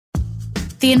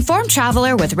The Informed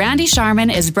Traveler with Randy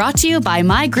Sharman is brought to you by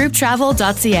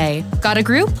mygrouptravel.ca. Got a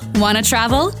group? Want to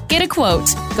travel? Get a quote.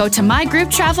 Go to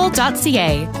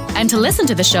mygrouptravel.ca. And to listen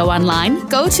to the show online,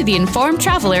 go to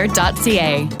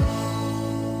theinformedtraveler.ca.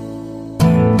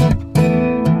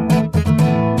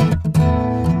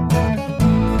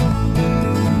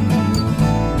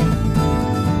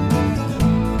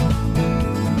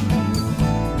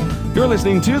 You're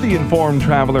listening to the Informed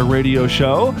Traveler radio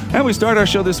show, and we start our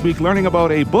show this week learning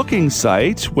about a booking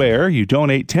site where you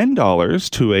donate $10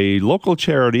 to a local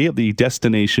charity of the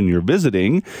destination you're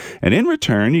visiting, and in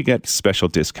return, you get special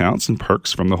discounts and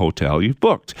perks from the hotel you've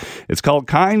booked. It's called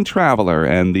Kind Traveler,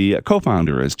 and the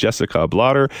co-founder is Jessica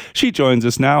Blotter. She joins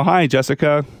us now. Hi,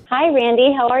 Jessica. Hi,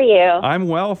 Randy. How are you? I'm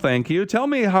well, thank you. Tell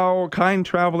me how Kind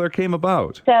Traveler came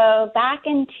about. So back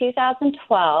in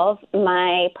 2012,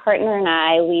 my partner and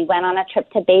I, we went on a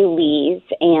trip to Belize,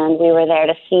 and we were there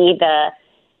to see the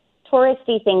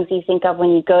touristy things you think of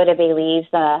when you go to Belize,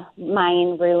 the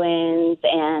Mayan ruins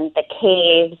and the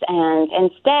caves, and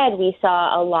instead we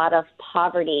saw a lot of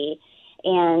poverty.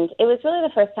 And it was really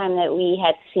the first time that we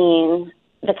had seen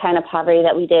the kind of poverty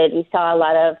that we did. We saw a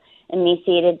lot of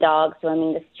emaciated dogs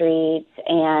roaming the streets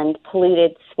and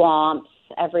polluted swamps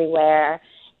everywhere.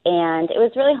 And it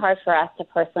was really hard for us to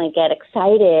personally get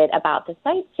excited about the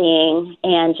sightseeing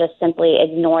and just simply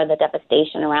ignore the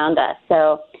devastation around us.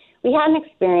 So we had an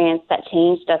experience that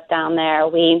changed us down there.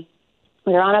 We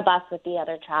were on a bus with the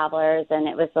other travelers, and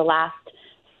it was the last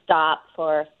stop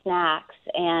for snacks.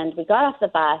 And we got off the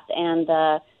bus, and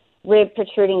the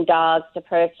rib-protruding dogs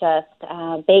approached us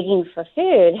begging for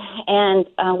food. And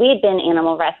we had been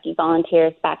animal rescue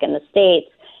volunteers back in the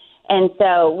States. And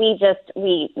so we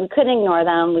couldn't ignore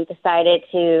them. We decided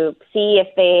to see if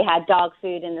they had dog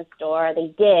food in the store. They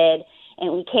did.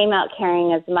 And we came out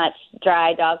carrying as much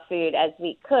dry dog food as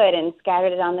we could and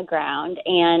scattered it on the ground.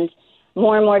 And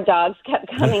more dogs kept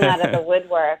coming out of the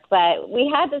woodwork. But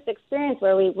we had this experience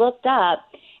where we looked up,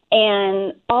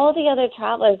 and all the other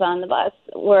travelers on the bus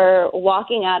were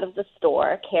walking out of the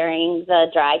store carrying the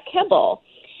dry kibble.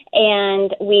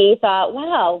 And we thought,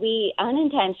 wow, we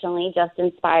unintentionally just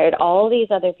inspired all these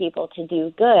other people to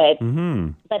do good.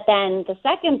 Mm-hmm. But then the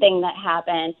second thing that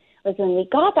happened was when we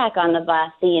got back on the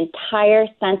bus, the entire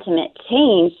sentiment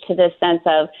changed to this sense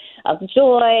of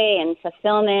joy and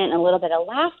fulfillment and a little bit of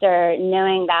laughter,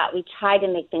 knowing that we tried to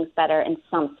make things better in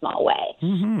some small way.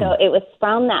 Mm-hmm. So it was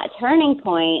from that turning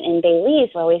point in Belize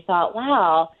where we thought,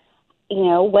 wow,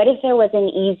 what if there was an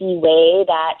easy way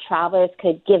that travelers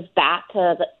could give back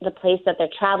to the place that they're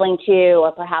traveling to,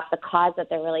 or perhaps the cause that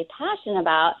they're really passionate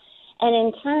about, and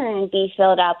in turn be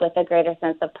filled up with a greater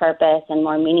sense of purpose and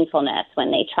more meaningfulness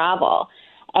when they travel.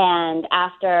 And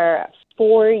after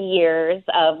 4 years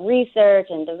of research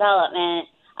and development,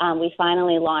 we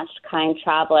finally launched Kind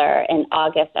Traveler in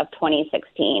August of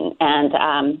 2016.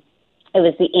 And it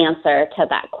was the answer to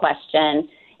that question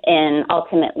in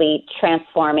ultimately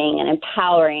transforming and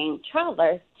empowering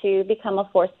travelers to become a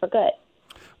force for good.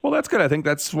 Well, that's good. I think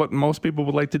that's what most people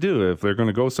would like to do. If they're going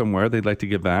to go somewhere, they'd like to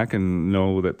give back and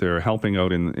know that they're helping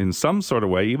out in some sort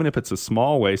of way, even if it's a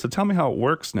small way. So tell me how it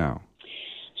works now.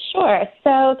 Sure.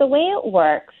 So the way it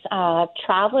works,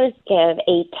 travelers give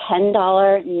a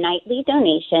 $10 nightly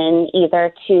donation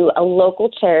either to a local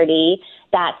charity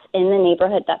that's in the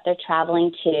neighborhood that they're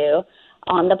traveling to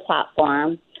on the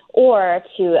platform, or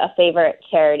to a favorite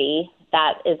charity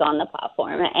that is on the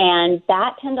platform. And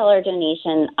that $10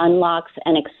 donation unlocks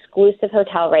an exclusive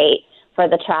hotel rate for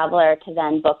the traveler to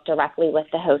then book directly with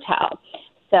the hotel.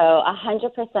 So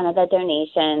 100% of the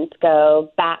donations go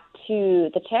back to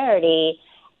the charity,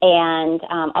 and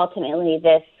ultimately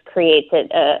this creates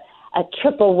a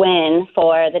triple win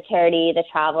for the charity, the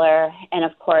traveler, and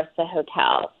of course the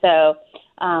hotel. So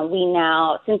we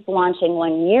now, since launching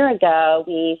 1 year ago,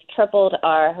 we've tripled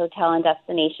our hotel and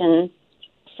destination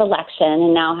selection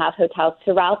and now have hotels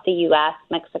throughout the U.S.,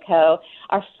 Mexico,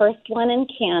 our first one in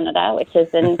Canada, which is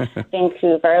in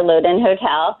Vancouver, Loden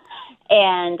Hotel,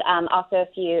 and also a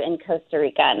few in Costa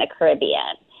Rica and the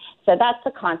Caribbean. So that's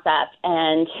the concept.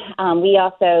 And we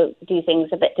also do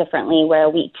things a bit differently where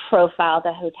we profile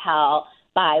the hotel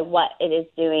by what it is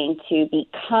doing to be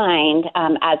kind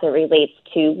as it relates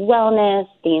to wellness,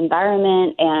 the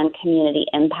environment, and community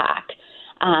impact.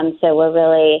 So we're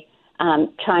really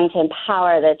trying to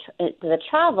empower the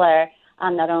traveler,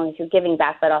 not only through giving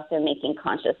back, but also making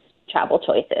conscious travel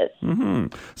choices. Mm-hmm.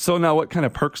 So now what kind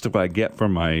of perks do I get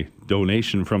from my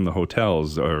donation from the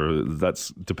hotels, or that's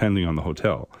depending on the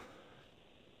hotel?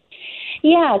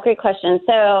 Yeah, great question.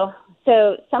 So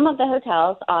some of the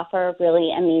hotels offer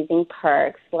really amazing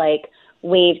perks like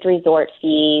waived resort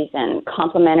fees and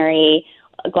complimentary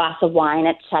a glass of wine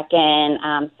at check-in.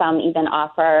 Some even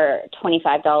offer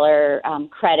 $25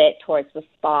 credit towards the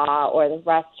spa or the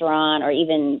restaurant, or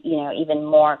even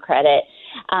more credit.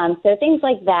 So things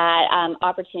like that,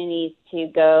 opportunities to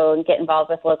go and get involved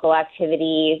with local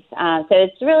activities. So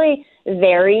it's really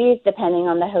varies depending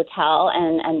on the hotel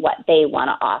and what they want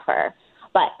to offer.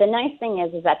 But the nice thing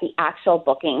is that the actual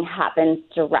booking happens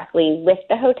directly with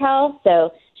the hotel.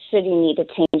 So should you need to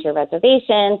change your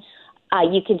reservation,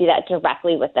 you can do that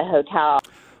directly with the hotel.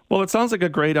 Well, it sounds like a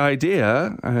great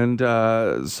idea. And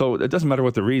so it doesn't matter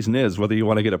what the reason is, whether you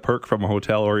want to get a perk from a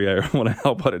hotel or you want to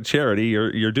help out a charity,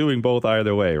 you're doing both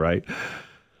either way, right?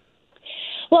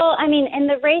 Well, I mean, and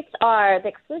the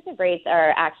exclusive rates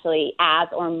are actually as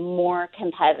or more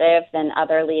competitive than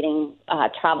other leading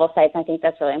travel sites. I think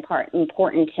that's really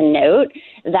important to note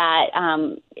that,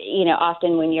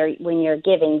 often when you're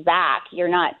giving back, you're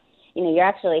not, you're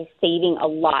actually saving a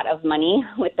lot of money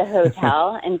with the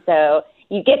hotel. And so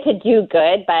you get to do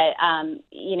good, but,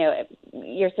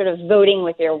 you're sort of voting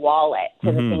with your wallet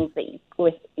to the things that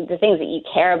you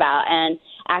care about, and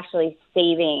actually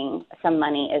saving some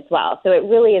money as well. So it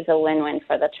really is a win-win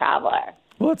for the traveler.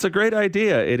 Well, it's a great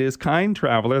idea. It is Kind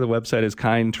Traveler. The website is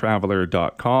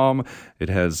kindtraveler.com. It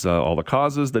has all the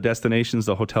causes, the destinations,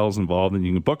 the hotels involved, and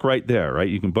you can book right there, right?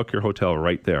 You can book your hotel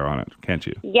right there on it, can't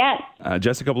you? Yes.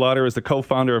 Jessica Blatter is the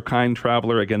co-founder of Kind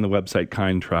Traveler. Again, the website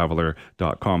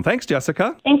kindtraveler.com. Thanks,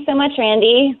 Jessica. Thanks so much,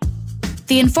 Randy.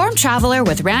 The Informed Traveler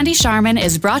with Randy Sharman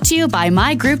is brought to you by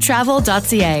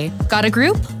mygrouptravel.ca. Got a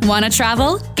group? Want to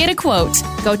travel? Get a quote.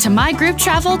 Go to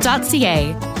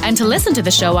mygrouptravel.ca. And to listen to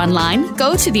the show online,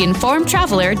 go to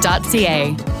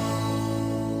theinformedtraveler.ca.